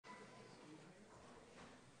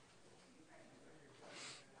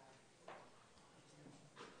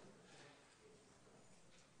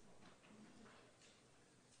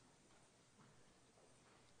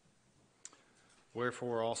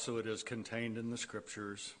Wherefore also it is contained in the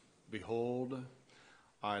Scriptures, Behold,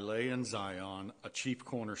 I lay in Zion a chief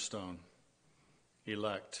cornerstone,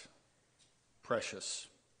 elect, precious.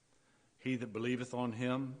 He that believeth on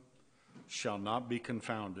him shall not be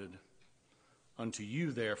confounded. Unto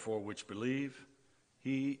you, therefore, which believe,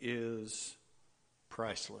 he is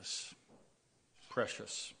priceless,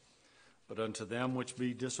 precious. But unto them which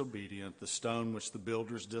be disobedient, the stone which the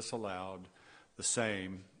builders disallowed, the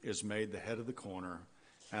same is made the head of the corner,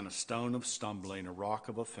 and a stone of stumbling, a rock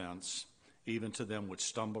of offense, even to them which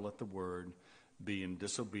stumble at the word, being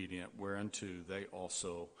disobedient, whereunto they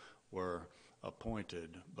also were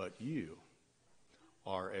appointed. But you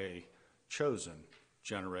are a chosen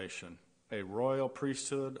generation, a royal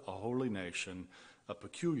priesthood, a holy nation, a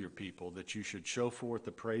peculiar people, that you should show forth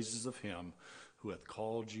the praises of him who hath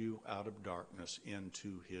called you out of darkness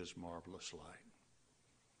into his marvelous light.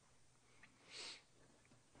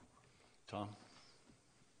 Tom?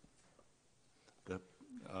 The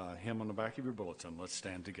hymn on the back of your bulletin. Let's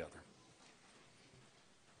stand together.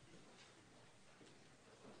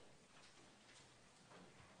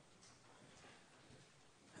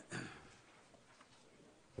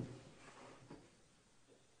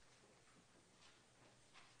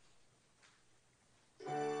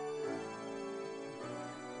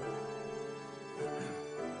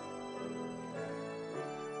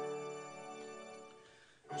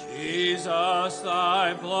 Jesus,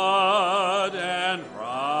 thy blood and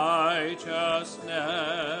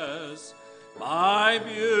righteousness, my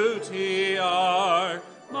beauty are,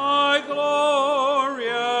 my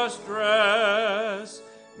glorious dress,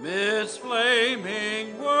 midst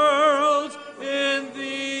flaming worlds in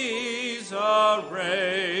these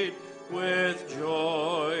arrayed, with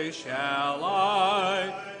joy shall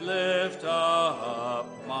I lift up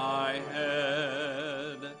my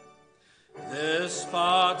head. This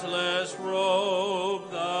spotless robe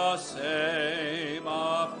the same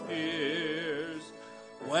appears,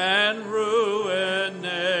 when ruined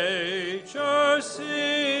nature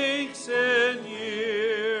sinks in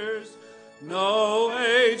years. No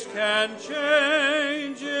age can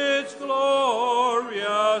change its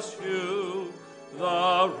glorious hue.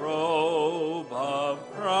 The robe of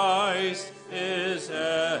Christ is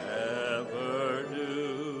ever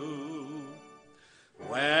new.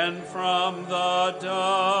 When from the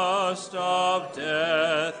dust of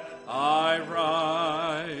death I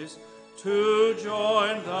rise, to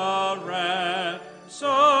join the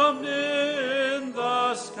ransomed in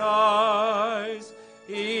the skies,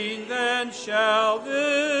 e'en then shall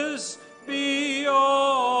this be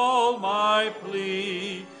all my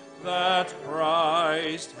plea, that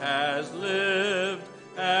Christ has lived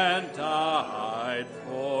and died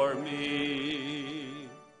for me.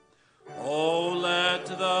 Oh, let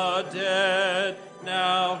the dead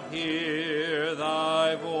now hear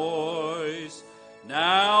thy voice,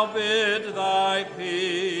 now bid thy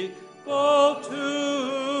people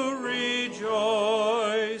to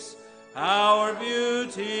rejoice. Our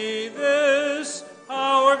beauty this,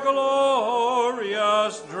 our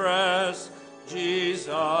glorious dress,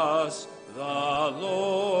 Jesus the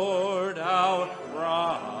Lord, our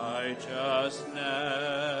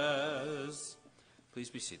righteousness. Please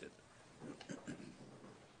be seated.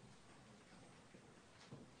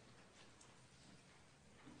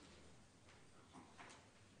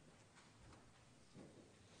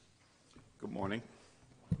 Good morning.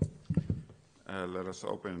 Let us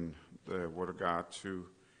open the Word of God to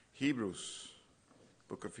Hebrews,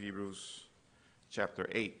 book of Hebrews, chapter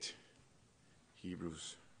 8.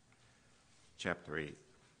 Hebrews, chapter 8.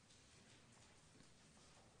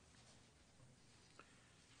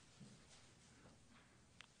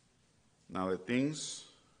 Now the things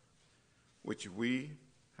which we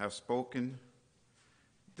have spoken,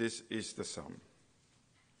 this is the sum.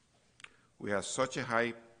 We have such a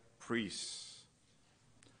high priest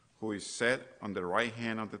who is set on the right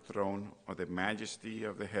hand of the throne of the majesty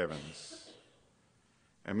of the heavens,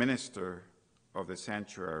 a minister of the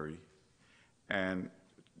sanctuary and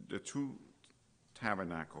the true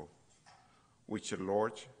tabernacle, which the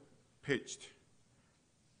Lord pitched,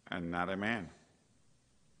 and not a man.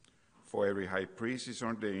 For every high priest is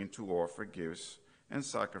ordained to offer gifts and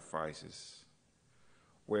sacrifices.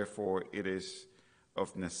 Wherefore it is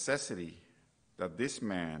of necessity that this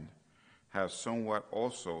man have somewhat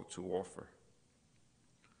also to offer.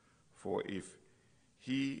 For if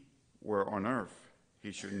he were on earth,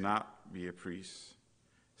 he should not be a priest,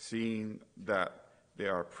 seeing that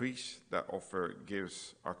there are priests that offer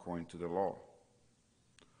gifts according to the law,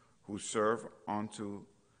 who serve unto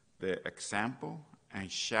the example and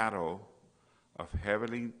shadow of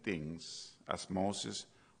heavenly things, as Moses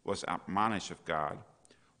was admonished of God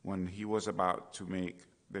when he was about to make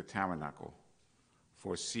the tabernacle.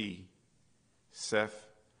 For see, saith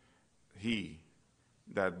he,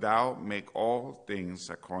 that thou make all things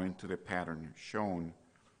according to the pattern shown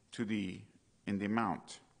to thee in the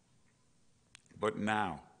mount. But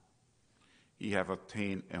now ye have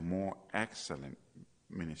obtained a more excellent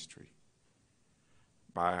ministry,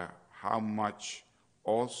 by how much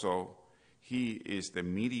also he is the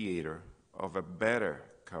mediator of a better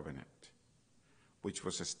covenant, which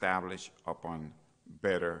was established upon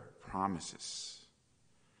better promises.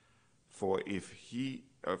 For if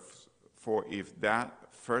that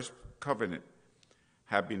first covenant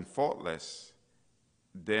had been faultless,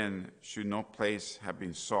 then should no place have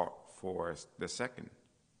been sought for the second.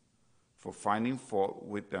 For finding fault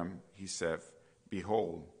with them, he saith,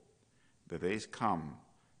 Behold, the days come,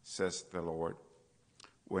 says the Lord,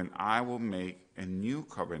 when I will make a new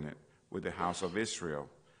covenant with the house of Israel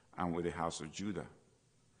and with the house of Judah,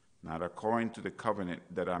 not according to the covenant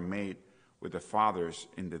that I made with the fathers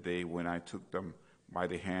in the day when I took them by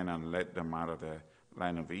the hand and led them out of the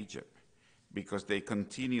land of Egypt, because they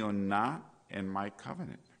continue not in my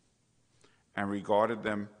covenant, and regarded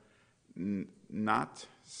them not,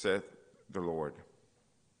 saith the Lord.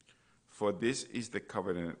 For this is the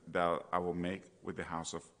covenant that I will make with the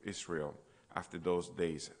house of Israel after those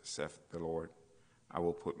days, saith the Lord. I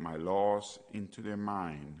will put my laws into their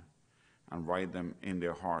mind and write them in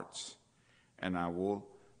their hearts, and I will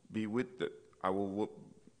be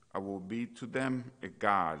to them a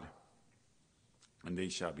God, and they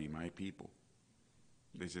shall be my people.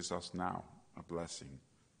 This is us now, a blessing.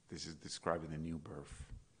 This is describing the new birth.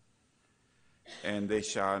 And they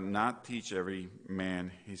shall not teach every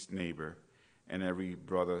man his neighbor, and every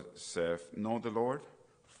brother saith, Know the Lord,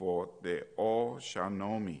 for they all shall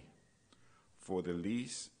know me, for the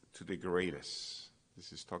least to the greatest.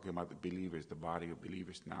 This is talking about the believers. The body of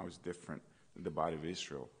believers now is different than the body of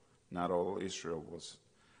Israel. Not all Israel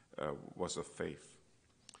was of faith.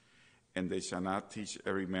 And they shall not teach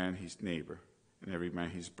every man his neighbor, and every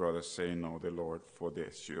man his brother, saying, Know the Lord, for they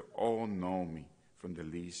shall all know me, from the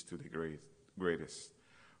least to the greatest.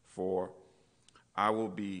 For I will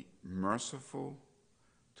be merciful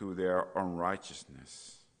to their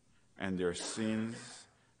unrighteousness, and their sins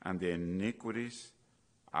and their iniquities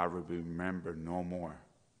I will remember no more.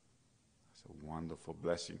 It's a wonderful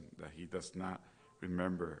blessing that he does not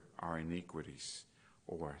remember our iniquities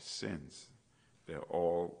or our sins. They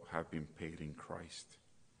all have been paid in Christ.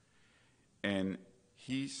 And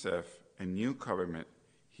he saith, a new covenant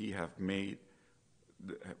he has made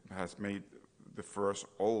the first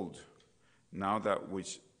old. Now that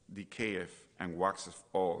which decayeth and waxeth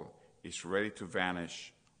old is ready to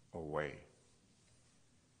vanish away.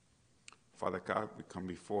 Father God, we come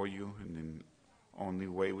before you in the only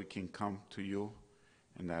way we can come to you,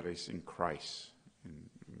 and that is in Christ. In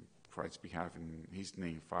Christ's behalf, in his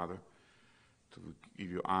name, Father, to give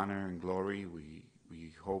you honor and glory.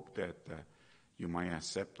 We hope that you might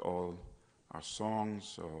accept all our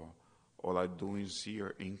songs or all our doings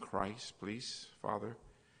here in Christ, please, Father.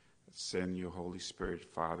 Send your Holy Spirit,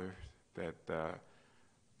 Father, that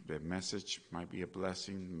the message might be a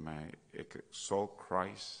blessing, might exalt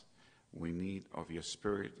Christ. We need of your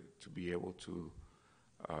Spirit to be able to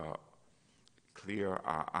clear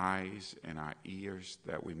our eyes and our ears,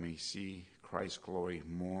 that we may see Christ's glory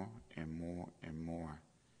more and more and more.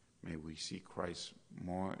 May we see Christ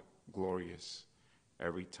more glorious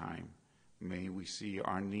every time. May we see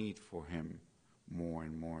our need for him more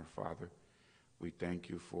and more, Father. We thank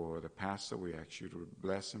you for the pastor. We ask you to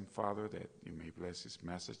bless him, Father, that you may bless his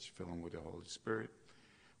message, fill him with the Holy Spirit.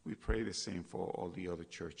 We pray the same for all the other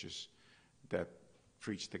churches that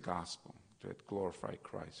preach the gospel, that glorify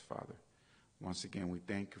Christ, Father. Once again, we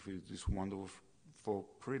thank you for this wonderful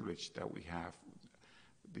privilege that we have,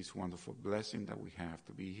 this wonderful blessing that we have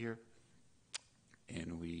to be here.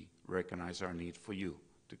 And we recognize our need for you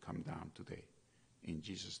to come down today. In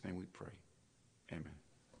Jesus' name we pray. Amen.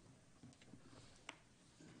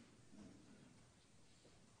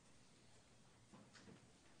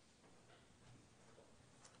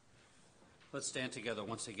 Let's stand together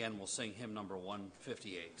once again. We'll sing hymn number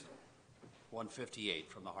 158.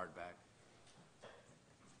 158 from the hardback.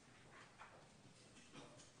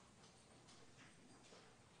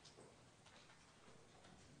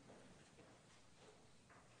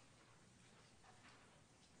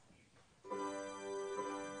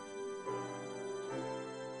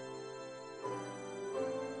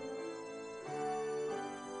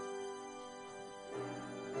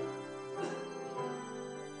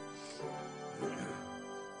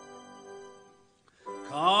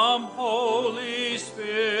 Come, Holy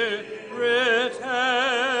Spirit.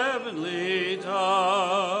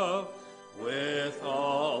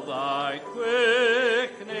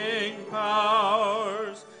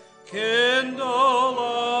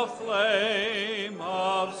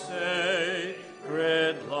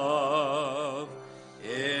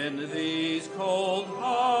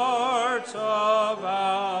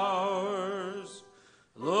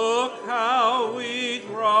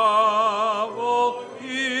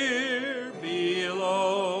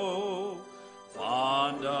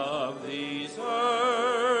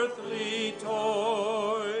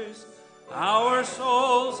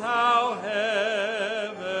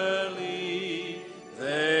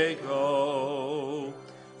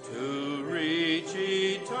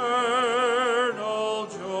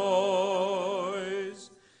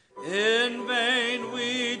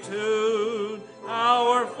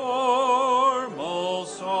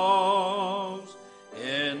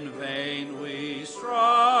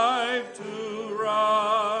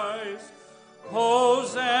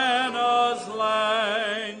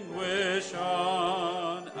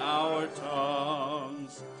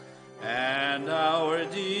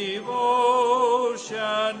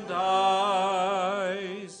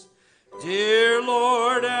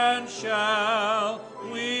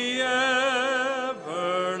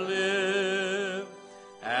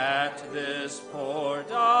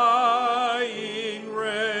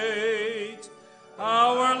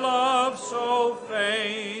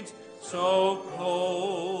 so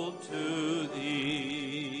cold to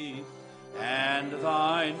thee, and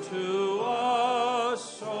thine to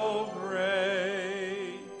us so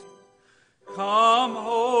great. Come,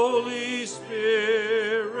 Holy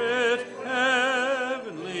Spirit,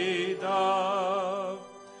 heavenly dove,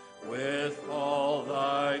 with all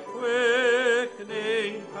thy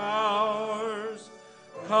quickening powers,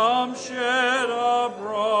 come shed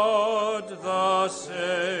abroad the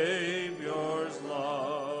Savior's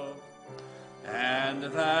love, and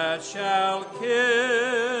that shall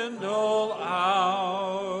kindle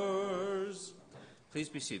ours. Please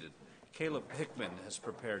be seated. Caleb Hickman has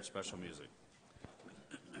prepared special music.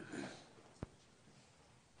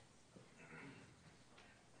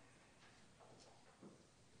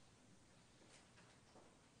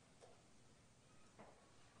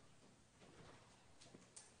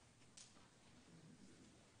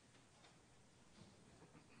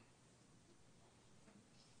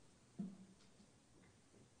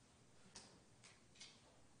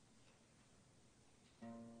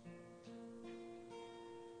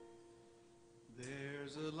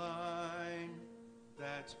 There's a line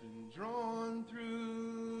that's been drawn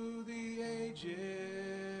through the ages.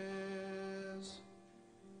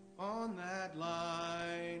 On that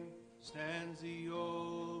line stands the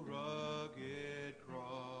old rugged cross.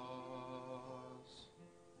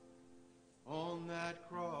 On that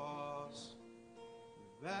cross,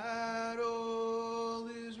 the battle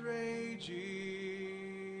is raging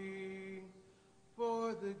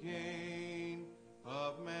for the gain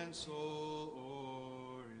of man's soul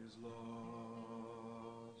or his loss.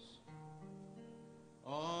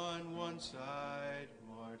 On one side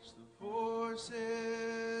march the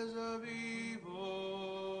forces of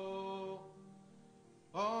evil,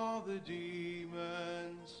 all the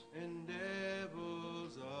demons and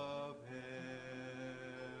devils of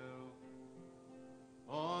hell.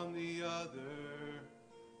 On the other,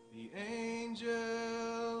 the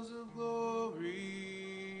angels of glory,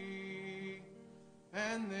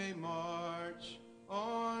 and they march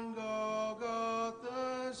on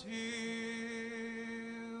Golgotha's hill.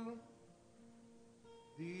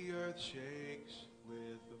 The earth shakes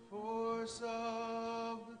with the force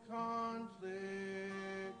of the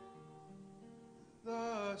conflict.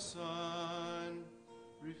 The sun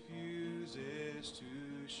refuses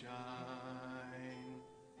to shine.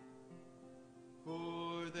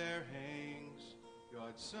 For there hangs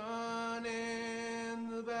God's Son in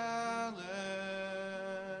the balance,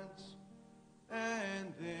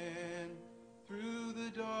 and then through the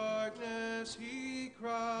darkness he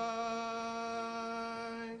cries,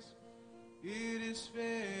 "It is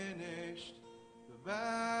finished, the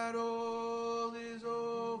battle is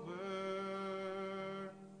over.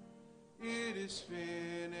 It is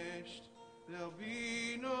finished, there'll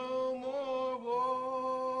be no more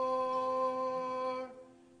war.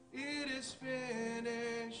 It is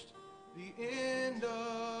finished, the end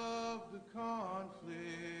of the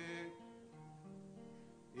conflict.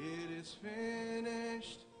 It is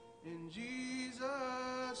finished, in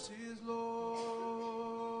Jesus is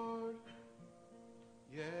Lord."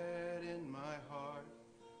 Yet in my heart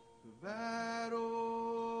the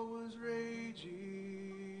battle was raging.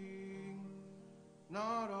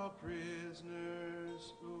 Not all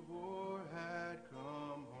prisoners of war had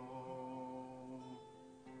come home.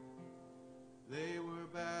 They were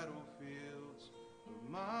battlefields of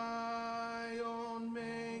my own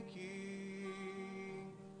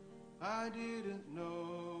making. I didn't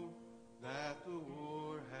know that the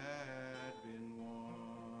war had been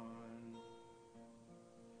won.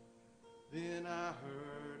 Then I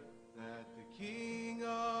heard that the King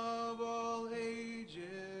of all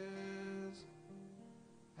ages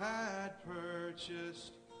had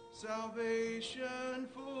purchased salvation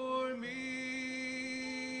for me,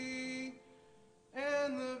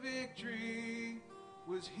 and the victory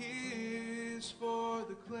was his for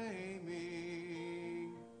the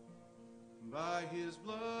claiming. By his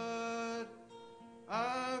blood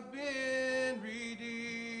I've been redeemed.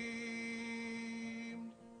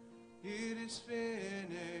 It is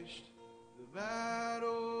finished, the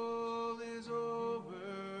battle is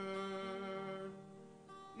over.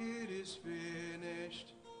 It is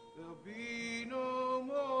finished, there'll be no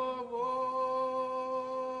more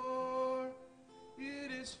war.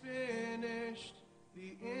 It is finished,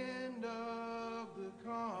 the end of the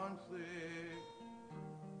conflict.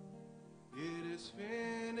 It is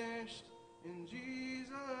finished, in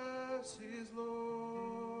Jesus is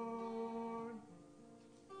Lord.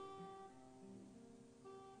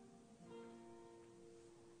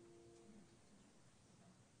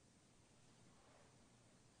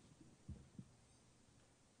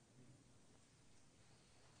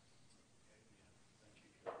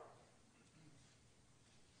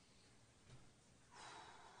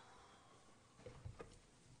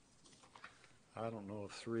 I don't know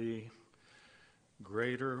of three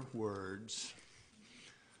greater words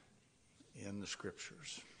in the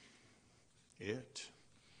Scriptures. It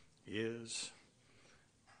is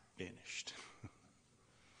finished.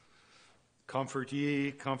 Comfort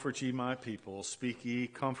ye, my people. Speak ye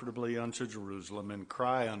comfortably unto Jerusalem, and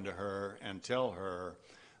cry unto her, and tell her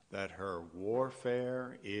that her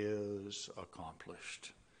warfare is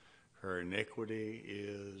accomplished. Her iniquity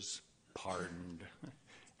is pardoned,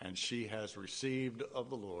 and she has received of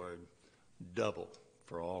the Lord double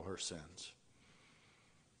for all her sins.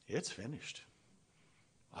 It's finished.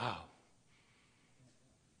 Wow.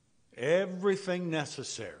 Everything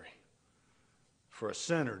necessary for a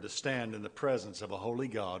sinner to stand in the presence of a holy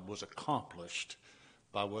God was accomplished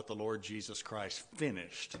by what the Lord Jesus Christ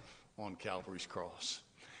finished on Calvary's cross.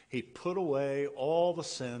 He put away all the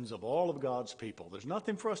sins of all of God's people. There's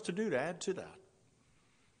nothing for us to do to add to that.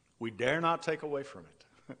 We dare not take away from it.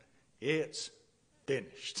 It's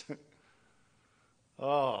finished.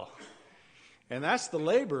 Oh, and that's the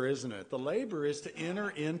labor, isn't it? The labor is to enter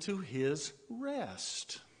into his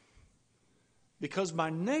rest. Because by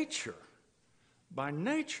nature,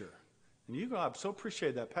 and you guys so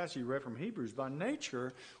appreciate that passage you read from Hebrews, by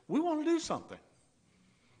nature, we want to do something.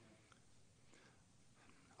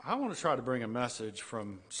 I want to try to bring a message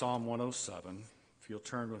from Psalm 107, if you'll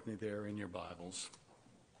turn with me there in your Bibles.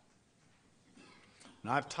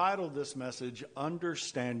 And I've titled this message,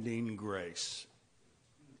 Understanding Grace.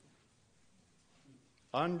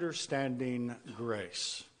 Understanding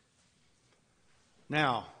Grace.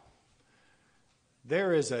 Now,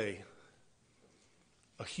 there is a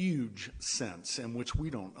huge sense in which we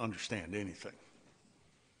don't understand anything.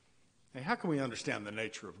 Hey, how can we understand the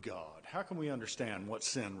nature of God? How can we understand what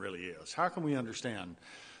sin really is? How can we understand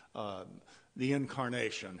the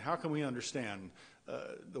incarnation? How can we understand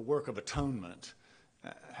the work of atonement?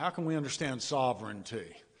 How can we understand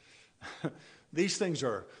sovereignty? These things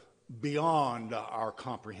are beyond our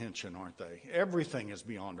comprehension, aren't they? Everything is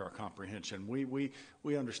beyond our comprehension.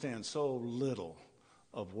 We understand so little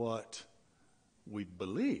of what we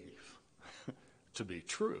believe to be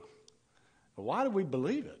true. Why do we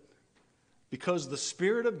believe it? Because the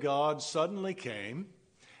Spirit of God suddenly came,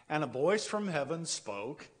 and a voice from heaven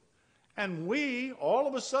spoke, and we all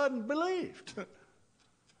of a sudden believed.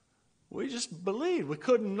 We just believed. We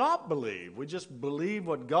could not believe. We just believe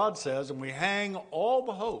what God says, and we hang all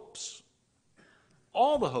the hopes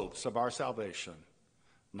of our salvation,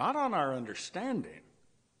 not on our understanding,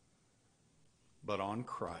 but on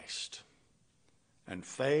Christ. And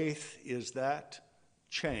faith is that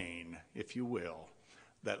chain, if you will,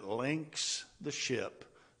 that links the ship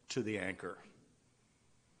to the anchor.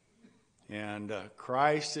 And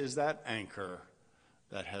Christ is that anchor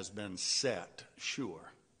that has been set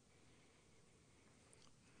sure.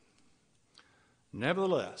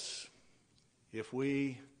 Nevertheless, if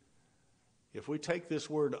we take this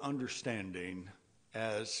word understanding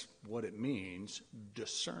as what it means,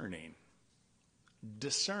 discerning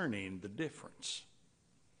the difference,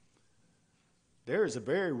 there is a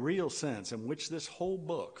very real sense in which this whole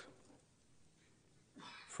book,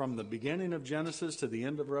 from the beginning of Genesis to the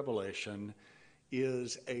end of Revelation,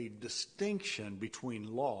 is a distinction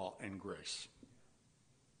between law and grace.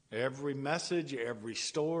 Every message, every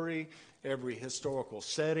story, every historical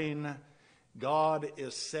setting, God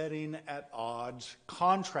is setting at odds,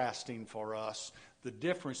 contrasting for us the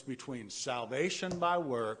difference between salvation by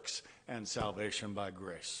works and salvation by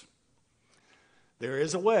grace. There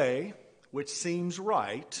is a way which seems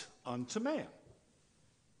right unto man.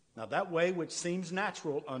 Now, that way which seems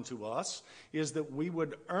natural unto us is that we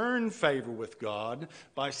would earn favor with God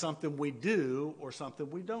by something we do or something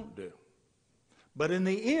we don't do. But in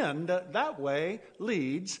the end, that way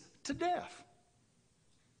leads to death.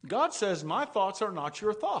 God says, my thoughts are not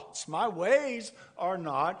your thoughts. My ways are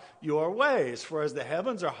not your ways. For as the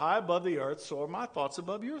heavens are high above the earth, so are my thoughts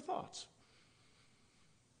above your thoughts.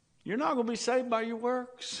 You're not going to be saved by your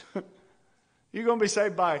works. You're going to be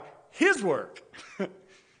saved by his work.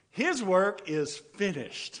 His work is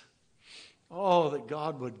finished. Oh, that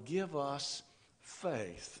God would give us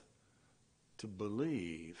faith to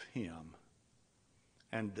believe him,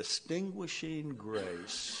 and distinguishing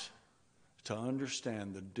grace to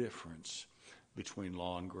understand the difference between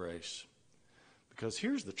law and grace. Because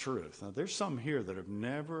here's the truth. Now, there's some here that have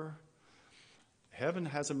never, heaven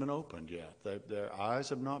hasn't been opened yet. Their eyes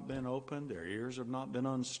have not been opened. Their ears have not been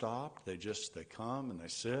unstopped. They come and they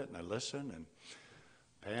sit and they listen. And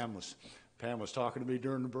Pam was talking to me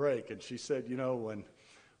during the break, and she said, you know,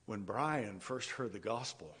 when Brian first heard the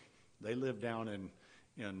gospel, they lived down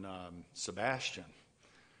in Sebastian.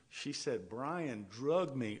 She said, Brian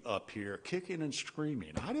drugged me up here kicking and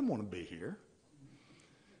screaming. I didn't want to be here.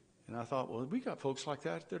 And I thought, well, we got folks like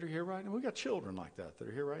that are here right now. We got children like that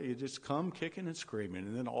are here right now. You just come kicking and screaming.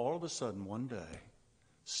 And then all of a sudden, one day,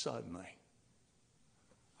 suddenly,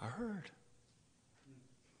 I heard.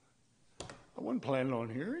 I wasn't planning on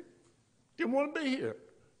hearing. Didn't want to be here.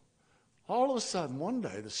 All of a sudden, one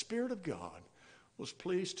day, the Spirit of God was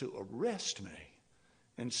pleased to arrest me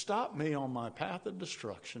and stop me on my path of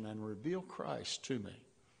destruction and reveal Christ to me.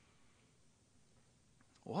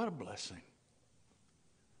 What a blessing.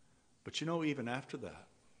 But you know, even after that,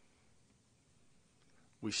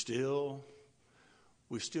 we still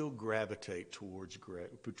gravitate towards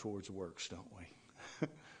works, don't we?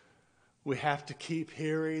 We have to keep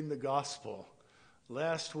hearing the gospel,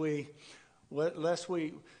 lest we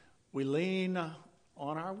lean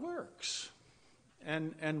on our works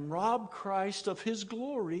and rob Christ of his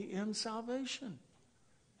glory in salvation.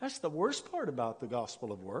 That's the worst part about the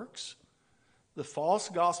gospel of works. The false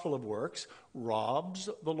gospel of works robs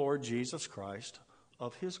the Lord Jesus Christ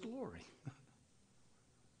of his glory.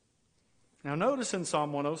 Now notice in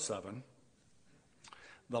Psalm 107,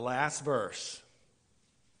 the last verse,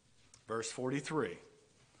 verse 43.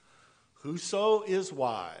 Whoso is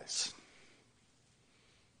wise.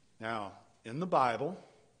 Now, in the Bible,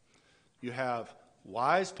 you have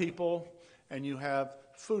wise people and you have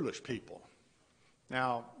foolish people.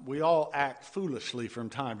 Now, we all act foolishly from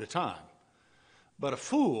time to time. But a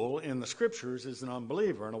fool in the Scriptures is an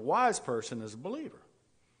unbeliever, and a wise person is a believer.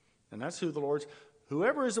 And that's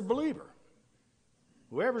whoever is a believer,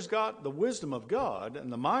 whoever's got the wisdom of God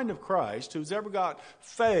and the mind of Christ, who's ever got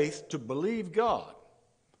faith to believe God.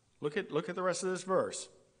 Look at the rest of this verse.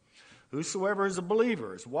 Whosoever is a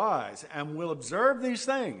believer is wise and will observe these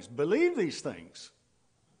things, believe these things,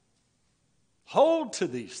 hold to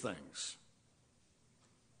these things.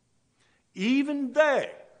 Even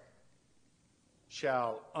they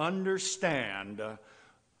shall understand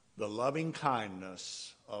the loving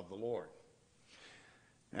kindness of the Lord.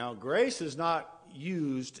 Now, grace is not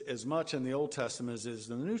used as much in the Old Testament as it is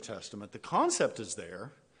in the New Testament. The concept is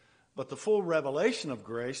there, but the full revelation of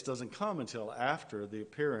grace doesn't come until after the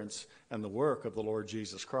appearance and the work of the Lord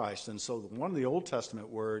Jesus Christ. And so one of the Old Testament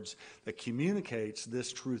words that communicates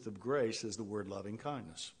this truth of grace is the word loving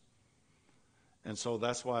kindness. And so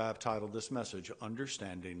that's why I've titled this message,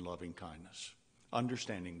 Understanding Loving Kindness.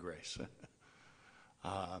 Understanding grace.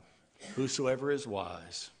 Whosoever is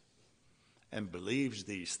wise and believes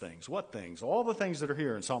these things. What things? All the things that are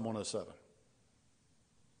here in Psalm 107.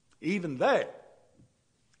 Even they.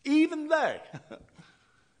 Even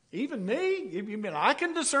me? You mean I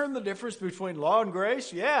can discern the difference between law and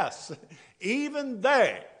grace? Yes. Even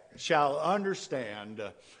they shall understand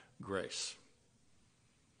grace.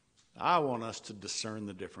 I want us to discern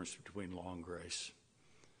the difference between law and grace.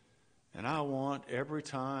 And I want every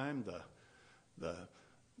time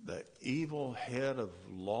the evil head of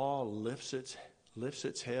law lifts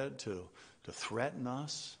its head to threaten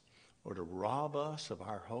us or to rob us of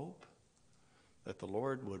our hope, that the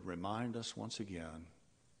Lord would remind us once again,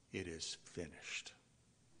 it is finished.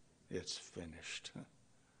 It's finished.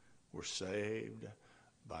 We're saved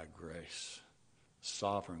by grace,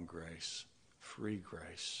 sovereign grace, free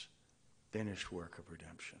grace, finished work of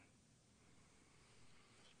redemption.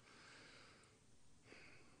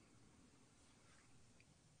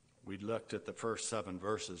 We looked at the first 7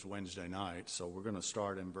 verses Wednesday night, so we're going to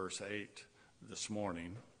start in verse 8 this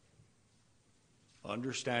morning.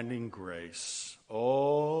 Understanding grace.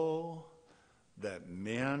 Oh, that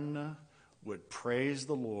men would praise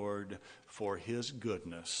the Lord for his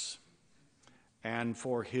goodness and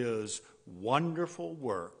for his wonderful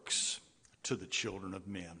works to the children of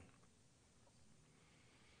men.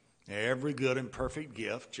 Every good and perfect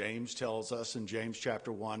gift, James tells us in James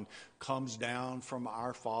chapter 1, comes down from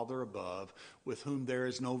our Father above, with whom there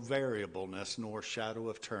is no variableness nor shadow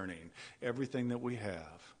of turning. Everything that we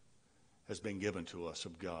have has been given to us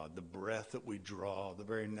of God. The breath that we draw, the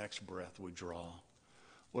very next breath we draw,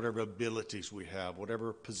 whatever abilities we have,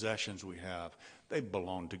 whatever possessions we have, they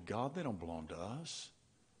belong to God. They don't belong to us.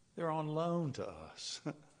 They're on loan to us.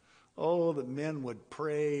 Oh, that men would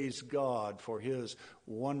praise God for his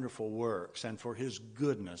wonderful works and for his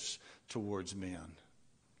goodness towards men.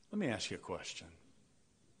 Let me ask you a question.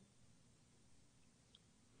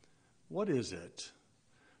 What is it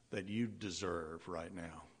that you deserve right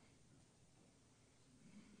now?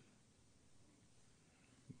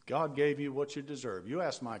 God gave you what you deserve. You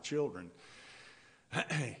ask my children,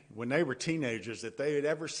 when they were teenagers, if they had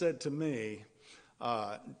ever said to me,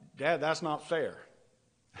 Dad, that's not fair.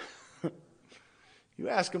 You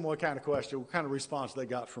ask them what kind of response they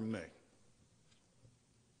got from me.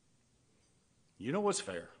 You know what's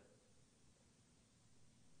fair?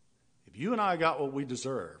 If you and I got what we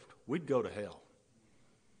deserved, we'd go to hell.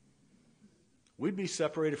 We'd be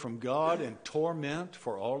separated from God in torment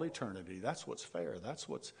for all eternity. That's what's fair. That's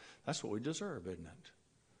what we deserve, isn't it?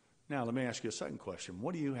 Now, let me ask you a second question.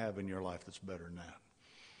 What do you have in your life that's better than that?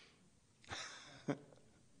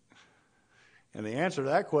 And the answer to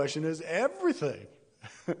that question is everything.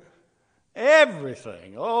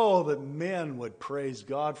 Everything. Oh, that men would praise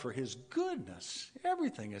God for his goodness.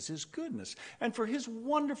 Everything is his goodness. And for his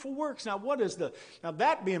wonderful works. Now, now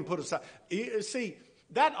that being put aside, see,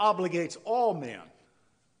 that obligates all men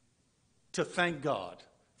to thank God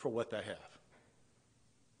for what they have.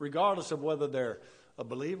 Regardless of whether they're a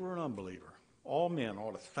believer or an unbeliever. All men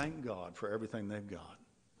ought to thank God for everything they've got.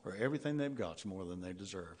 For everything they've got is more than they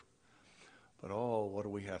deserve. But oh, what do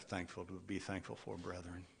we have to be thankful for,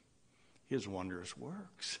 brethren? His wondrous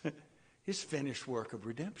works. His finished work of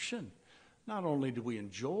redemption. Not only do we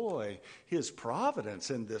enjoy his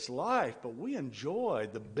providence in this life, but we enjoy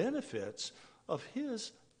the benefits of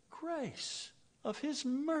his grace, of his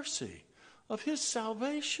mercy, of his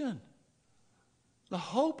salvation. The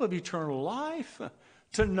hope of eternal life,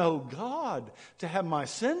 to know God, to have my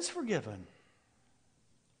sins forgiven.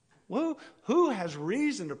 Well, who has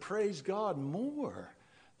reason to praise God more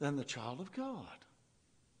than the child of God?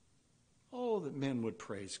 Oh, that men would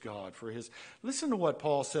praise God for his... Listen to what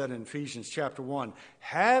Paul said in Ephesians chapter 1.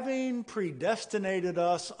 Having predestinated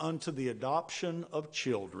us unto the adoption of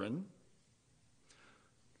children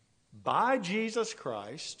by Jesus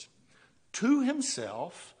Christ to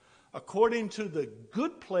himself, according to the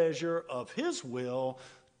good pleasure of his will,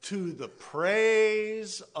 to the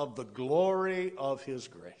praise of the glory of his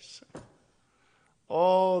grace.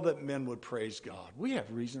 Oh, that men would praise God. We have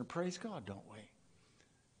reason to praise God, don't we?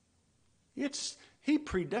 He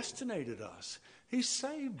predestinated us. He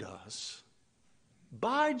saved us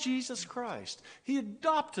by Jesus Christ. He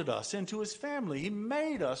adopted us into his family. He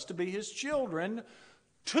made us to be his children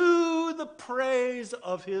to the praise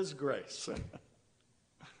of his grace.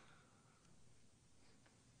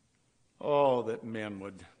 Oh, that men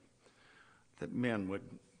would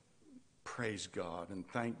praise God and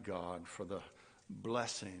thank God for the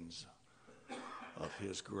blessings of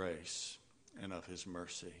his grace and of his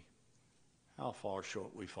mercy. How far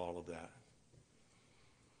short we fall of that.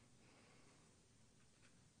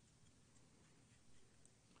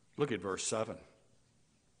 Look at verse 7.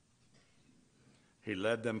 He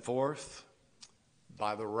led them forth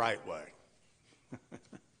by the right way.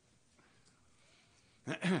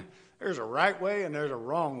 There's a right way and there's a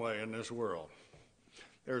wrong way in this world.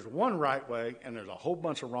 There's one right way and there's a whole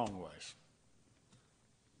bunch of wrong ways.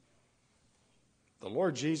 The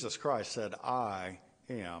Lord Jesus Christ said, I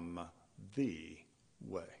am the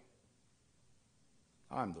way.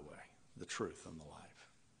 I'm the way, the truth, and the life.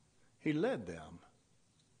 He led them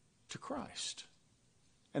to Christ.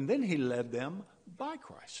 And then he led them by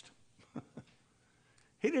Christ.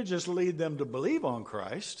 He didn't just lead them to believe on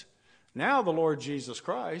Christ. Now the Lord Jesus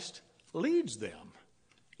Christ leads them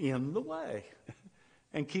in the way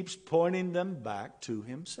and keeps pointing them back to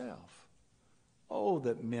himself. Oh,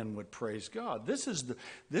 that men would praise God. This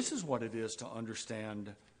is what it is to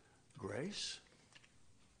understand grace.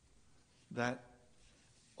 That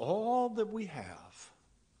all that we have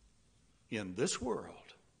in this world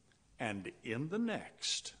and in the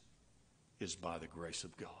next is by the grace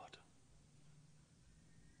of God.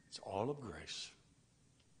 It's all of grace.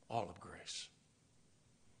 All of grace.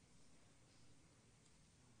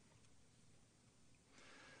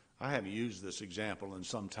 I haven't used this example in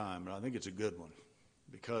some time, but I think it's a good one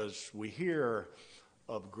because we hear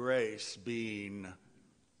of grace being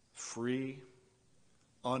free,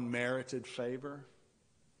 unmerited favor.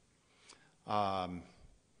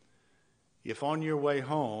 If on your way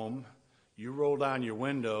home you roll down your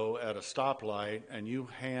window at a stoplight and you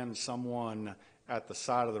hand someone at the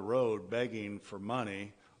side of the road begging for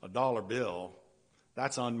money a dollar bill,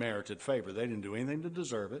 that's unmerited favor. They didn't do anything to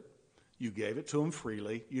deserve it. You gave it to them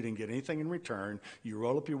freely. You didn't get anything in return. You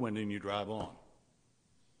roll up your window and you drive on.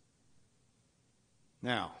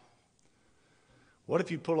 Now, what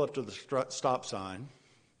if you pull up to the stop sign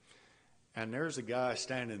and there's a guy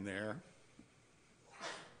standing there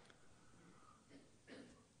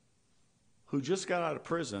who just got out of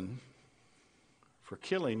prison for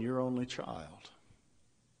killing your only child,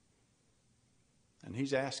 and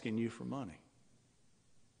he's asking you for money?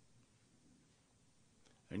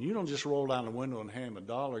 And you don't just roll down the window and hand him a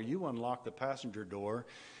dollar. You unlock the passenger door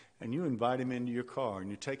and you invite him into your car,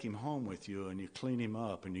 and you take him home with you, and you clean him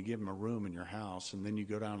up, and you give him a room in your house, and then you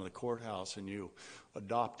go down to the courthouse and you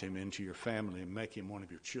adopt him into your family and make him one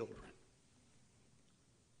of your children.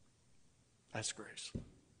 That's grace.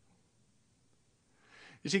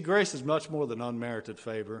 You see, grace is much more than unmerited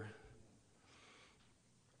favor.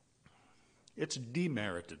 It's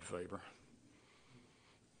demerited favor.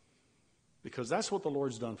 Because that's what the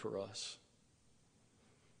Lord's done for us.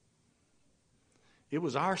 It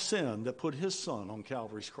was our sin that put his son on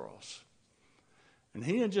Calvary's cross. And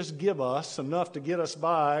he didn't just give us enough to get us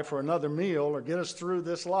by for another meal or get us through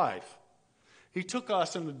this life. He took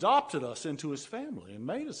us and adopted us into his family and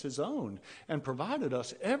made us his own and provided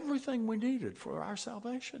us everything we needed for our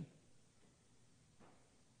salvation.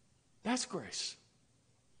 That's grace.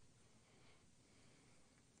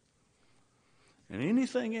 And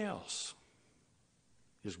anything else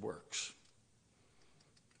is works.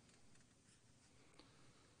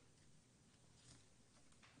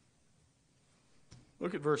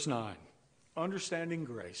 Look at verse 9. Understanding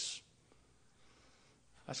grace.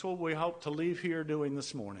 That's what we hope to leave here doing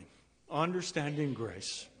this morning. Understanding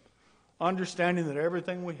grace. Understanding that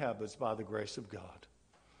everything we have is by the grace of God.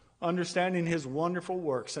 Understanding his wonderful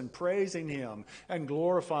works and praising him and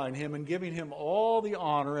glorifying him and giving him all the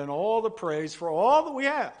honor and all the praise for all that we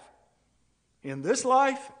have in this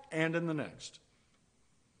life and in the next.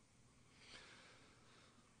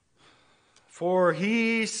 For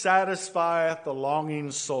he satisfieth the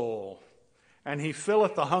longing soul, and he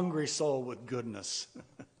filleth the hungry soul with goodness.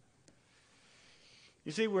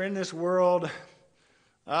 You see, we're in this world,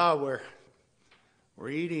 we're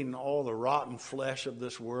eating all the rotten flesh of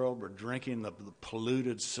this world. We're drinking the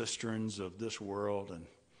polluted cisterns of this world,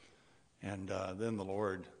 and then the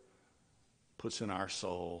Lord puts in our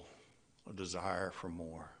soul a desire for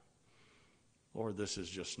more. Lord, this is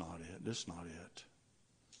just not it. This is not it.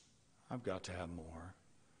 I've got to have more.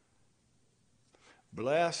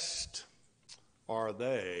 Blessed are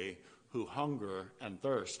they who hunger and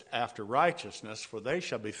thirst after righteousness, for they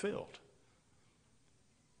shall be filled.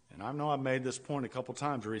 And I know I've made this point a couple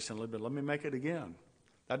times recently, but let me make it again.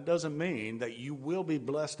 That doesn't mean that you will be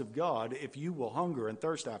blessed of God if you will hunger and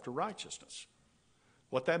thirst after righteousness.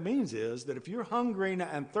 What that means is that if you're hungering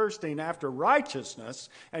and thirsting after righteousness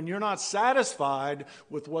and you're not satisfied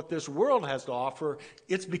with what this world has to offer,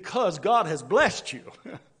 it's because God has blessed you.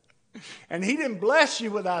 And he didn't bless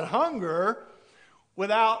you without hunger,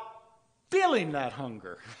 without feeling that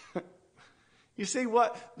hunger. You see,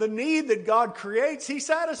 what the need that God creates, he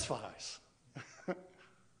satisfies.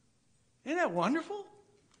 Isn't that wonderful?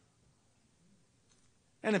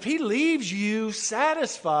 And if he leaves you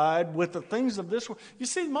satisfied with the things of this world, you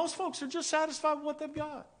see, most folks are just satisfied with what they've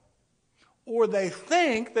got. Or they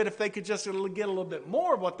think that if they could just get a little bit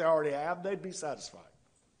more of what they already have, they'd be satisfied.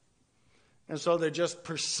 And so they're just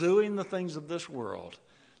pursuing the things of this world.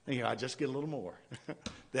 Thinking, I just get a little more,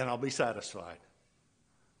 then I'll be satisfied.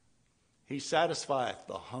 He satisfieth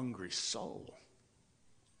the hungry soul.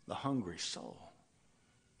 The hungry soul.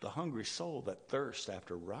 The hungry soul that thirsts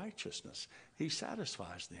after righteousness. He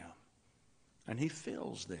satisfies them. And he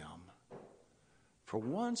fills them. For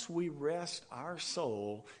once we rest our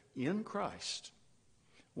soul in Christ,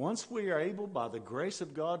 once we are able by the grace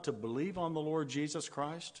of God to believe on the Lord Jesus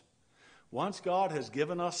Christ, once God has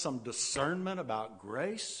given us some discernment about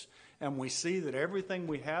grace, and we see that everything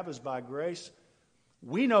we have is by grace,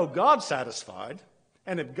 we know God's satisfied.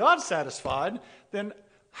 And if God's satisfied, then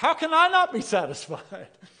how can I not be satisfied?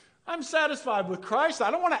 I'm satisfied with Christ.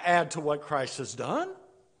 I don't want to add to what Christ has done.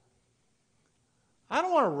 I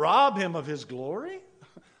don't want to rob him of his glory.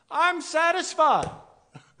 I'm satisfied.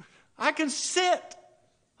 I can sit.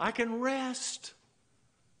 I can rest.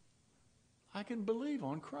 I can believe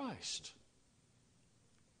on Christ.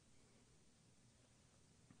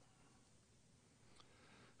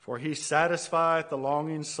 For he satisfieth the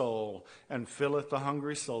longing soul and filleth the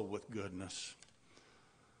hungry soul with goodness.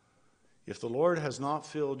 If the Lord has not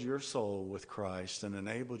filled your soul with Christ and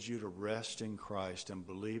enabled you to rest in Christ and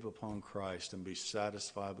believe upon Christ and be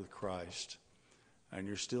satisfied with Christ, and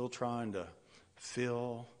you're still trying to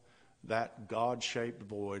fill that God-shaped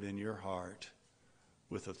void in your heart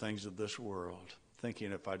with the things of this world,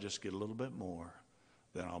 thinking if I just get a little bit more,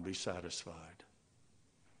 then I'll be satisfied,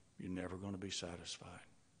 you're never going to be satisfied.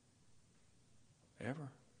 Ever.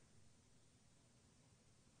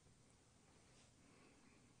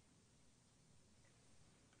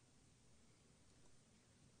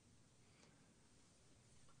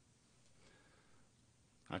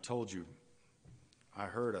 I told you, I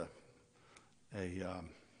heard a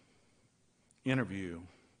interview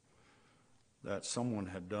that someone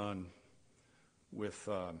had done with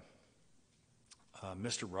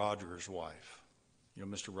Mr. Rogers' wife. You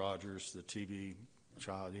know, Mr. Rogers, the TV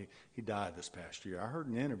child, he died this past year. I heard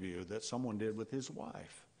an interview that someone did with his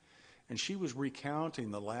wife, and she was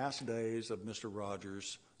recounting the last days of Mr.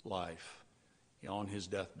 Rogers' life on his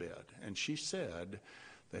deathbed. And she said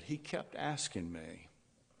that he kept asking me,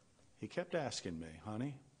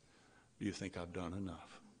 honey, do you think I've done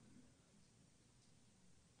enough?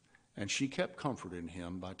 And she kept comforting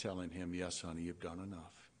him by telling him, yes, honey, you've done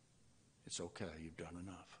enough. It's okay, you've done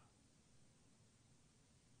enough.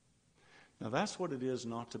 Now that's what it is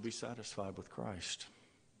not to be satisfied with Christ.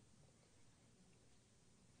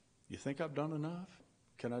 You think I've done enough?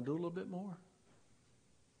 Can I do a little bit more?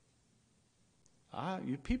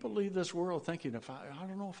 People leave this world thinking, I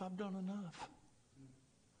don't know if I've done enough.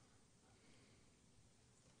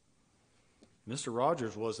 Mr.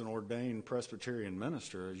 Rogers was an ordained Presbyterian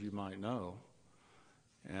minister, as you might know,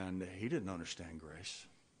 and he didn't understand grace.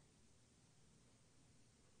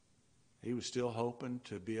 He was still hoping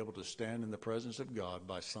to be able to stand in the presence of God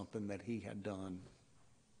by something that he had done.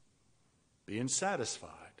 Being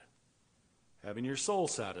satisfied, having your soul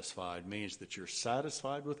satisfied, means that you're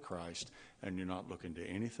satisfied with Christ and you're not looking to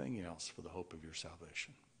anything else for the hope of your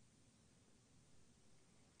salvation.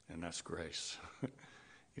 And that's grace.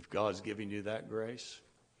 If God's giving you that grace,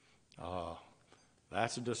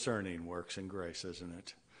 that's a discerning works in grace, isn't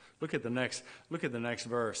it? Look at the next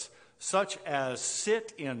verse. Such as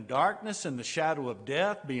sit in darkness in the shadow of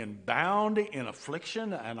death, being bound in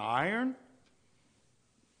affliction and iron.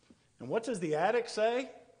 And what does the addict say?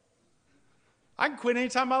 I can quit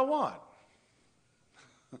anytime I want.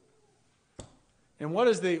 And what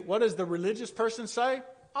does the religious person say?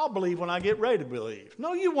 I'll believe when I get ready to believe.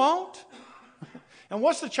 No, you won't. And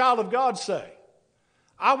what's the child of God say?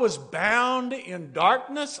 I was bound in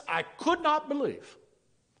darkness. I could not believe.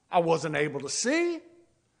 I wasn't able to see.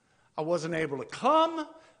 I wasn't able to come.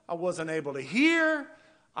 I wasn't able to hear.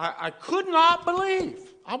 I could not believe.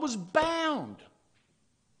 I was bound.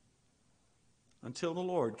 Until the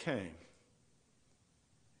Lord came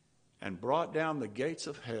and brought down the gates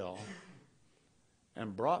of hell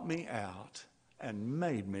and brought me out and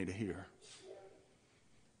made me to hear.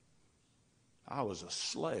 I was a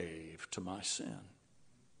slave to my sin.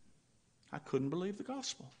 I couldn't believe the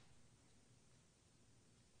gospel.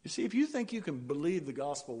 You see, if you think you can believe the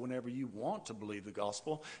gospel whenever you want to believe the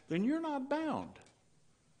gospel, then you're not bound.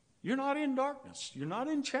 You're not in darkness. You're not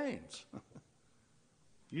in chains.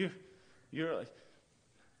 You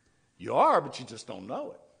are, but you just don't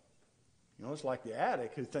know it. You know, it's like the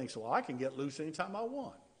addict who thinks, well, I can get loose anytime I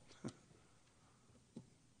want.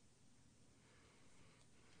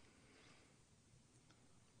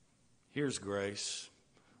 Here's grace.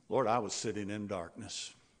 Lord, I was sitting in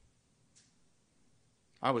darkness.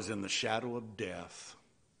 I was in the shadow of death.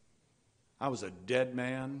 I was a dead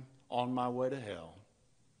man on my way to hell.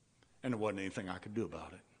 And there wasn't anything I could do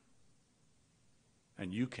about it.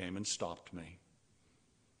 And you came and stopped me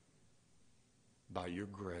by your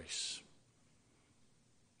grace.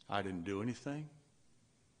 I didn't do anything.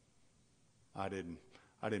 I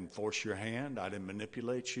didn't force your hand. I didn't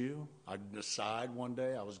manipulate you. I didn't decide one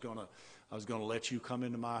day I was gonna let you come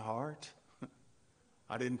into my heart.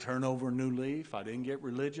 I didn't turn over a new leaf. I didn't get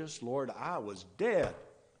religious. Lord, I was dead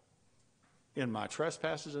in my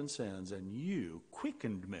trespasses and sins, and you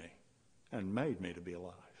quickened me and made me to be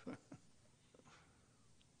alive.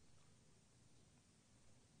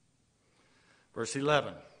 Verse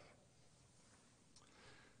 11.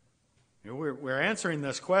 We're answering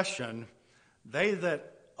this question. They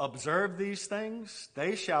that observe these things,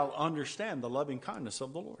 they shall understand the loving kindness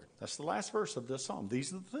of the Lord. That's the last verse of this psalm.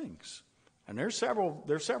 These are the things. And there's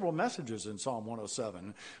several messages in Psalm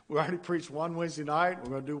 107. We already preached one Wednesday night. We're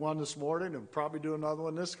going to do one this morning and probably do another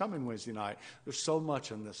one this coming Wednesday night. There's so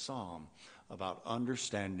much in this psalm about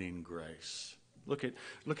understanding grace. Look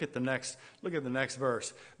at the next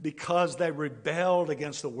verse. Because they rebelled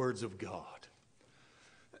against the words of God.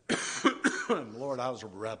 Lord, I was a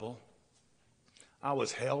rebel. I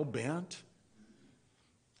was hell-bent.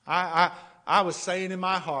 I was saying in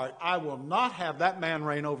my heart, I will not have that man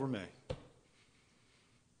reign over me.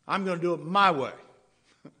 I'm going to do it my way.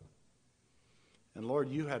 And Lord,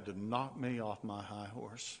 you had to knock me off my high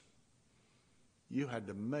horse. You had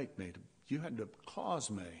to cause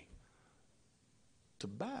me to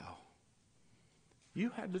bow. You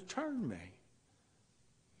had to turn me.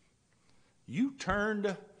 You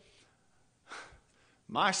turned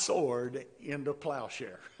my sword into a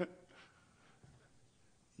plowshare.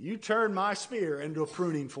 You turned my spear into a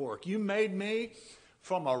pruning fork. You made me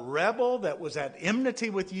from a rebel that was at enmity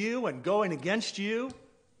with you and going against you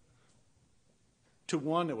to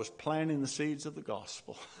one that was planting the seeds of the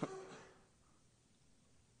gospel.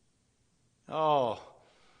 Oh,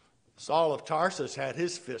 Saul of Tarsus had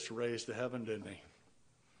his fist raised to heaven, didn't he?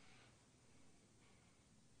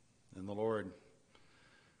 And the Lord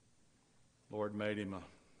made him a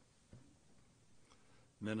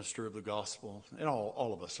minister of the gospel. And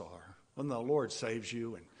all of us are. When the Lord saves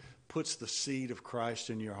you and puts the seed of Christ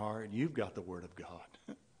in your heart, you've got the Word of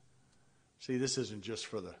God. See, this isn't just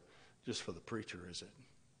for the preacher, is it?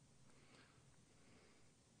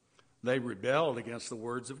 They rebelled against the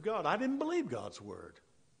words of God. I didn't believe God's word.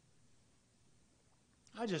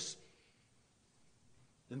 I just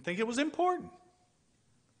didn't think it was important.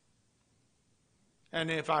 And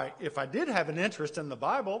if I did have an interest in the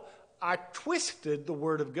Bible, I twisted the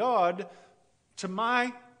Word of God to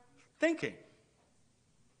my thinking.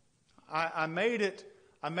 I made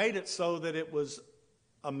it so that it was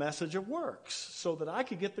a message of works, so that I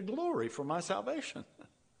could get the glory for my salvation.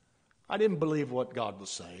 I didn't believe what God was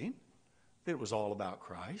saying. It was all about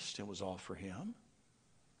Christ. It was all for Him.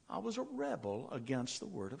 I was a rebel against the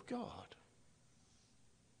Word of God.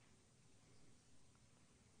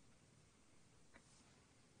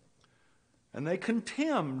 And they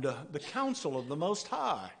contemned the counsel of the Most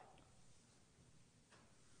High.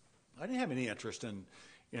 I didn't have any interest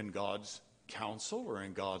in God's counsel or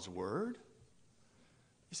in God's Word.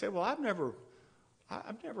 You say, well, I've never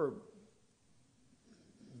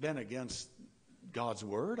been against God's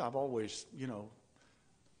Word. I've always,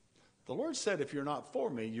 the Lord said, if you're not for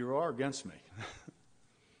me, you are against me. In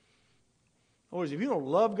other words, if you don't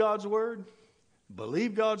love God's Word,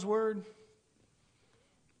 believe God's Word,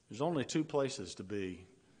 there's only two places to be.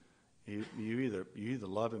 You either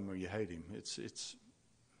love Him or you hate Him. It's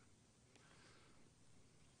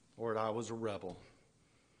Lord, I was a rebel.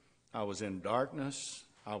 I was in darkness.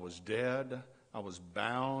 I was dead. I was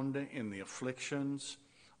bound in the afflictions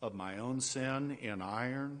of my own sin in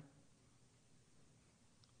iron.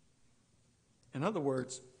 In other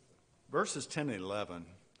words, verses 10 and 11,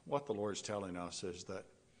 what the Lord's telling us is that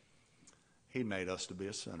He made us to be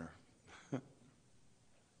a sinner.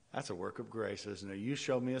 That's a work of grace, isn't it? You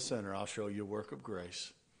show me a sinner, I'll show you a work of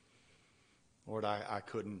grace. Lord, I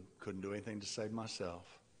couldn't do anything to save myself.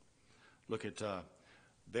 Look at,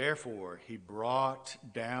 therefore, He brought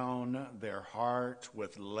down their heart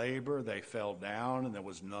with labor. They fell down, and there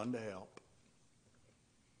was none to help.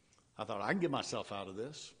 I thought, I can get myself out of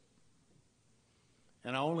this.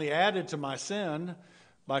 And I only added to my sin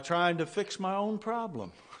by trying to fix my own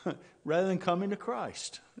problem rather than coming to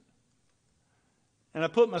Christ. And I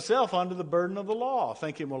put myself under the burden of the law,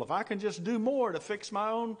 thinking, well, if I can just do more to fix my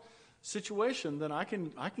own situation, then I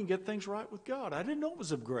can get things right with God. I didn't know it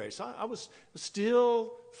was of grace. I was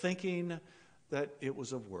still thinking that it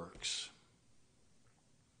was of works.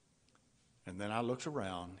 And then I looked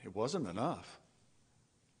around. It wasn't enough.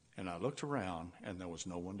 And I looked around, and there was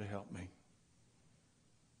no one to help me.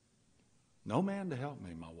 No man to help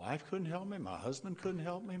me. My wife couldn't help me. My husband couldn't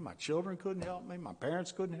help me. My children couldn't help me. My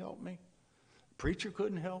parents couldn't help me. The preacher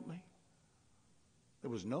couldn't help me. There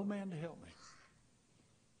was no man to help me.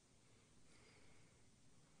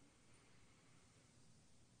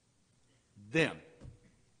 Then,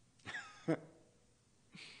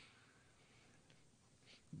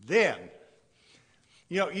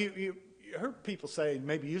 you heard people say,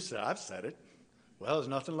 maybe you said, I've said it, well, there's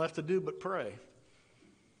nothing left to do but pray.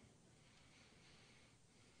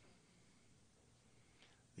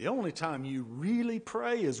 The only time you really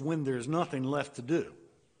pray is when there's nothing left to do.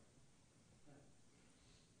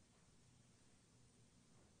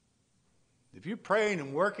 If you're praying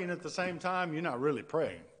and working at the same time, you're not really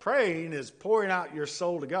praying. Praying is pouring out your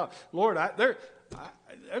soul to God. Lord,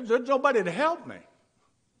 there's nobody to help me.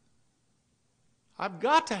 I've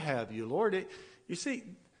got to have you, Lord. You see,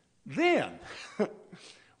 then,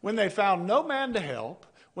 when they found no man to help,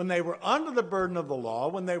 when they were under the burden of the law,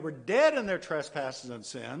 when they were dead in their trespasses and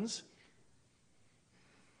sins,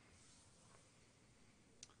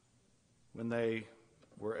 when they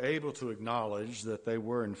were able to acknowledge that they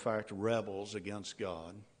were, in fact, rebels against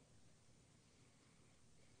God.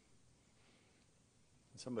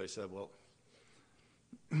 Somebody said, well,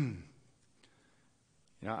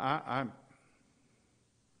 I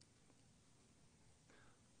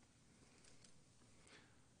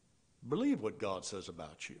believe what God says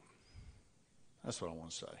about you. That's what I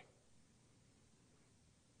want to say.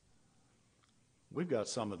 We've got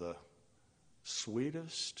some of the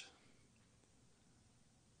sweetest,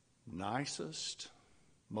 nicest,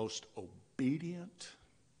 most obedient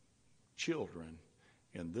children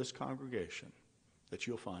in this congregation that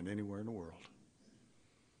you'll find anywhere in the world.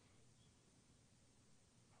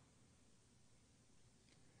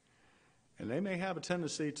 And they may have a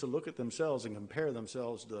tendency to look at themselves and compare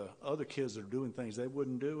themselves to other kids that are doing things they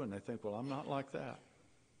wouldn't do, and they think, well, I'm not like that.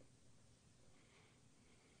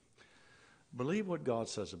 Believe what God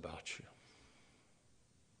says about you.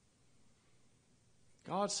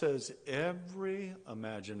 God says every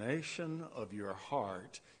imagination of your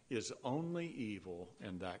heart is only evil,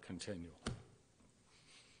 and that continual.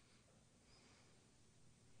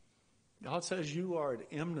 God says you are at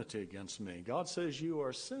enmity against me. God says you are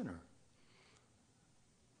a sinner.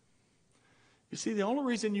 You see, the only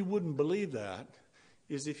reason you wouldn't believe that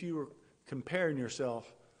is if you were comparing yourself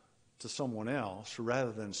to someone else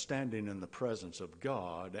rather than standing in the presence of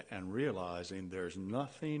God and realizing there's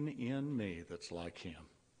nothing in me that's like him.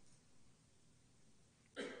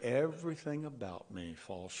 Everything about me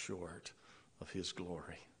falls short of his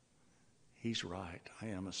glory. He's right. I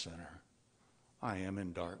am a sinner. I am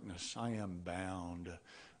in darkness. I am bound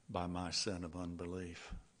by my sin of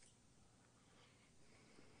unbelief.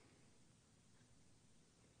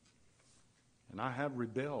 And I have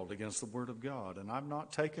rebelled against the Word of God, and I've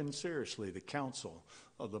not taken seriously the counsel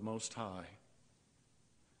of the Most High.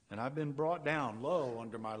 And I've been brought down low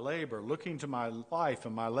under my labor, looking to my life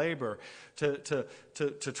and my labor to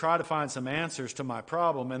try to find some answers to my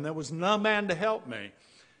problem, and there was no man to help me.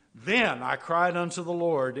 Then I cried unto the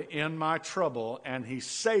Lord in my trouble, and he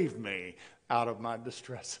saved me out of my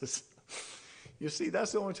distresses. You see,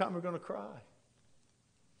 that's the only time we're going to cry.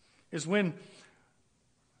 Is when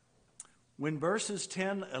verses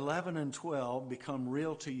 10, 11, and 12 become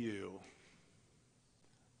real to you,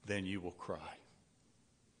 then you will cry.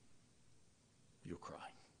 You'll cry.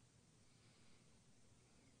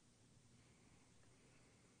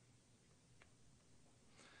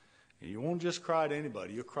 And you won't just cry to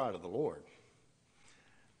anybody, you'll cry to the Lord.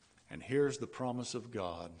 And here's the promise of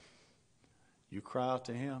God. You cry out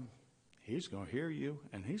to him, he's going to hear you,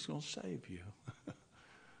 and he's going to save you.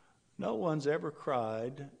 No one's ever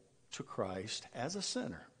cried to Christ as a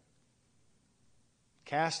sinner,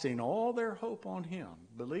 casting all their hope on him,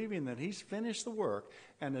 believing that he's finished the work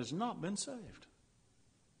and has not been saved.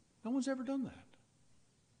 No one's ever done that.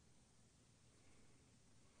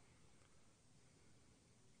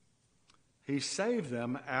 He saved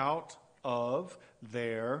them out of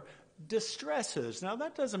their distresses. Now,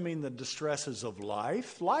 that doesn't mean the distresses of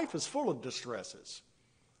life. Life is full of distresses.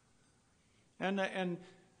 And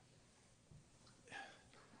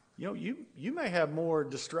you know, you may have more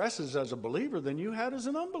distresses as a believer than you had as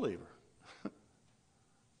an unbeliever.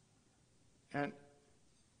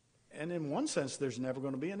 And in one sense, there's never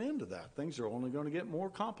going to be an end to that. Things are only going to get more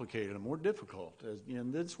complicated and more difficult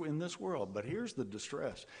in this world. But here's the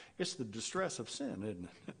distress. It's the distress of sin, isn't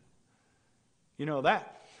it? You know,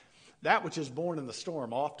 that which is born in the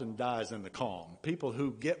storm often dies in the calm. People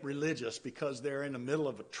who get religious because they're in the middle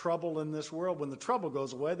of a trouble in this world, when the trouble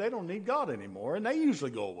goes away, they don't need God anymore, and they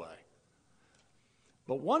usually go away.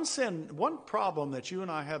 But one problem that you and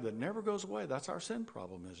I have that never goes away, that's our sin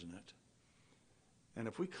problem, isn't it? And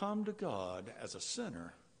if we come to God as a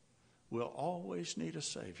sinner, we'll always need a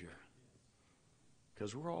Savior,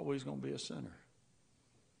 because we're always going to be a sinner.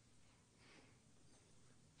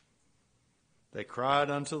 They cried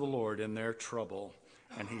unto the Lord in their trouble,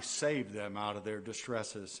 and he saved them out of their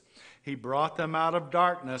distresses. He brought them out of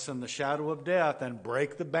darkness and the shadow of death, and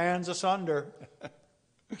brake the bands asunder.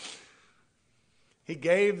 He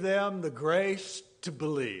gave them the grace to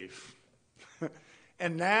believe.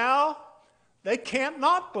 And now they can't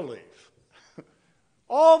not believe.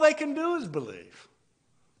 All they can do is believe.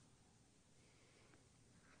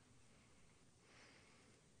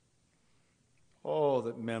 Oh,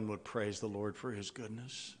 that men would praise the Lord for his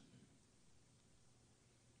goodness.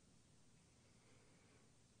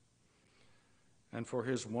 And for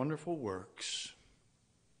his wonderful works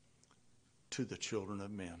to the children of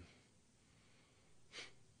men.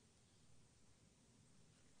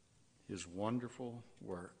 His wonderful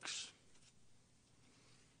works.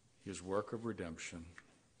 His work of redemption.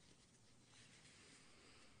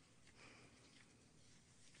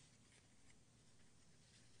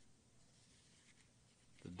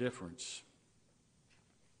 The difference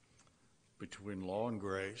between law and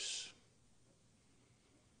grace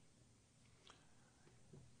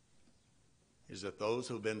is that those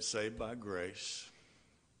who have been saved by grace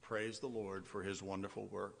praise the Lord for his wonderful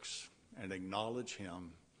works and acknowledge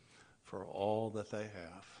him for all that they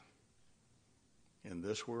have in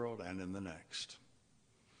this world and in the next.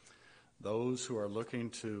 Those who are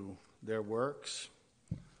looking to their works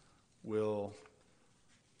will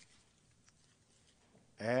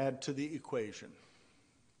add to the equation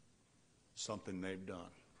something they've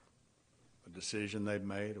done, a decision they've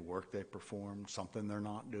made, a work they've performed, something they're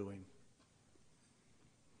not doing.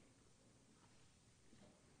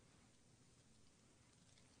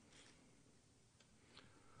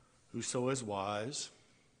 Whoso is wise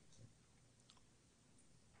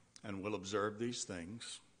and will observe these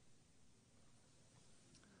things,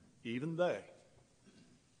 even they,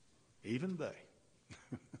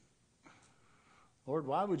 Lord,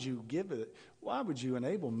 why would you give it? Why would you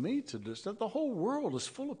enable me to do stuff? The whole world is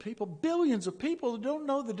full of people, billions of people that don't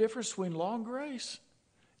know the difference between law and grace.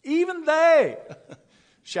 Even they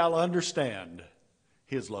shall understand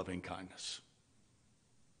his loving kindness.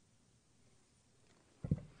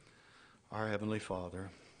 Our Heavenly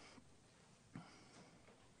Father,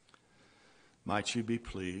 might you be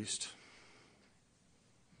pleased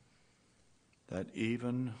that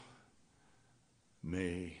even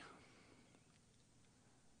me,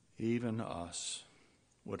 even us,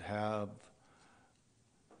 would have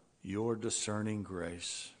your discerning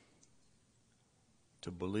grace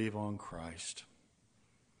to believe on Christ.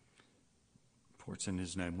 For it's in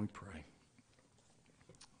his name we pray.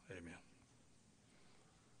 Amen.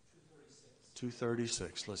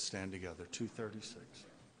 236. Let's stand together. 236.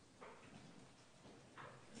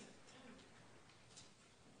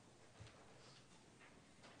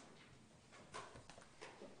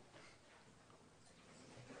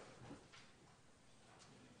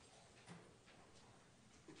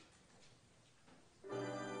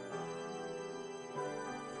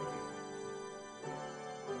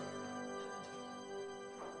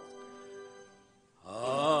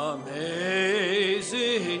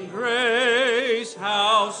 Amazing grace,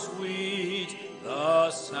 how sweet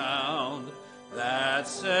the sound that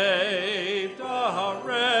saved a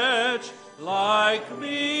wretch like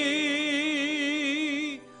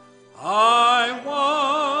me. I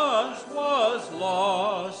once was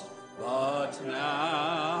lost, but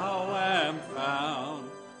now am found,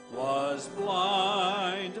 was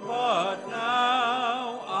blind, but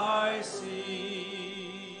now I see.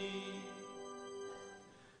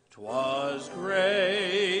 'Twas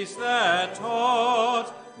grace that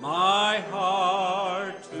taught my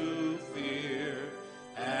heart to fear,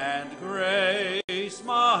 and grace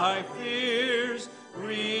my fears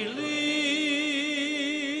relieved.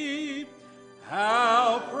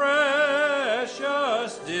 How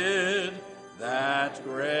precious did that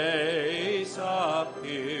grace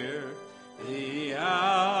appear the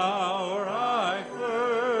hour I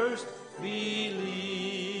first believed.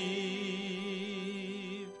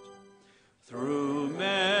 Through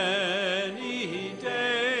many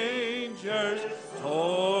dangers,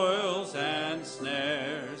 toils, and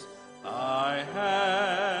snares, I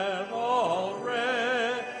have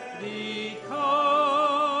already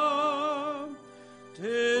come.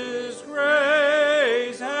 'Tis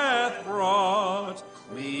grace hath brought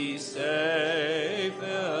me safe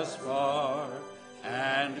thus far,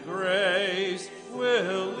 and grace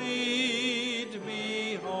will lead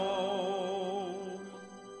me home.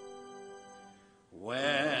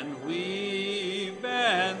 When we've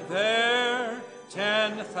been there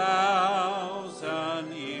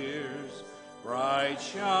 10,000 years, bright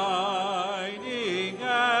shining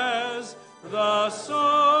as the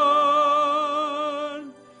sun,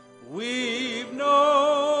 we've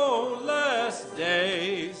no less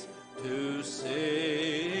days to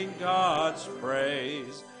sing God's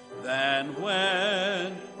praise than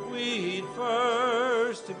when we'd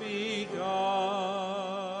first begun.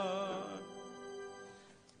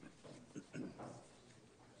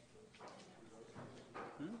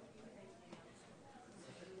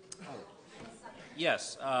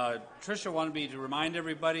 Yes, Tricia wanted me to remind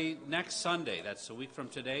everybody, next Sunday, that's a week from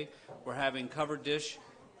today, we're having covered dish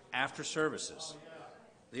after services.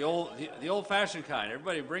 The old-fashioned kind.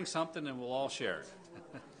 Everybody bring something and we'll all share it.